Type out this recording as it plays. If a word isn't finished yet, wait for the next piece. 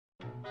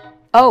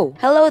Oh,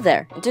 hello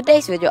there. In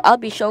today's video, I'll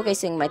be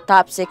showcasing my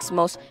top 6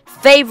 most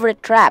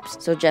favorite traps.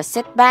 So just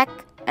sit back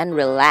and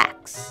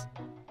relax.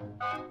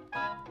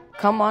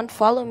 Come on,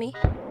 follow me.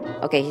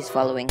 Okay, he's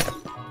following.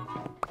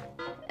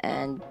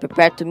 And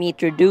prepare to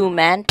meet your doom,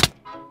 man.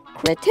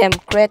 Crit him,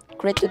 crit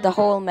to the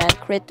hole, man.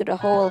 Crit to the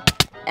hole.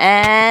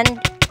 And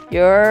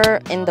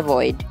you're in the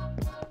void.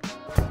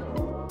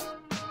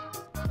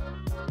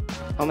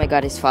 Oh my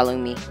god, he's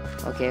following me.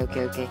 Okay.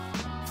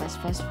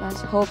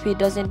 Fast. Hope he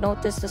doesn't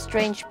notice the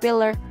strange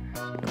pillar.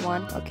 Come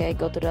on. Okay,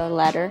 go to the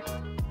ladder.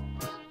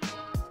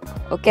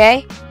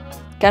 Okay.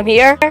 Come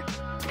here.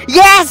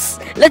 Yes!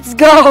 Let's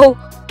go!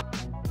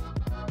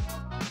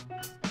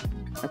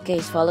 Okay,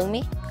 he's following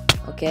me.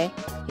 Okay.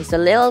 He's a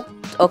little...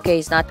 Okay,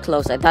 he's not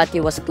close. I thought he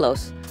was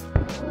close.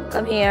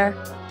 Come here.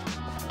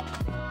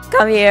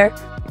 Come here.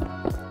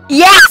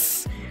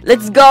 Yes!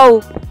 Let's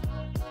go!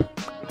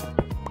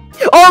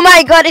 Oh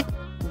my god,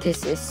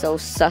 this is so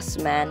sus,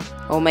 man.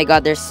 Oh my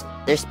god, there's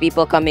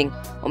people coming.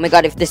 Oh my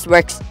god, if this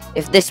works.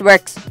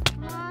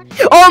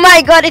 Oh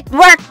my god, it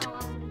worked!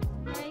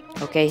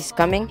 Okay, he's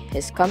coming. He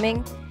is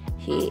coming.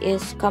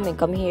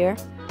 Come here.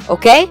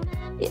 Okay?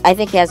 I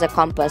think he has a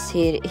compass.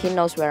 He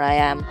knows where I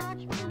am.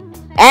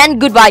 And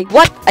goodbye.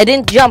 What? I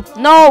didn't jump.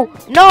 No.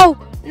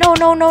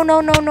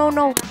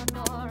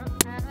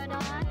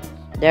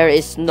 There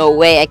is no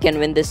way I can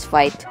win this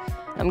fight.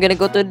 I'm gonna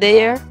go to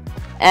there.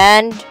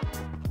 And...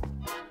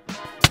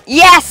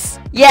 Yes!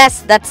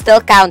 That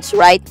still counts,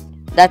 right?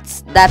 That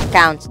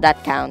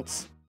counts.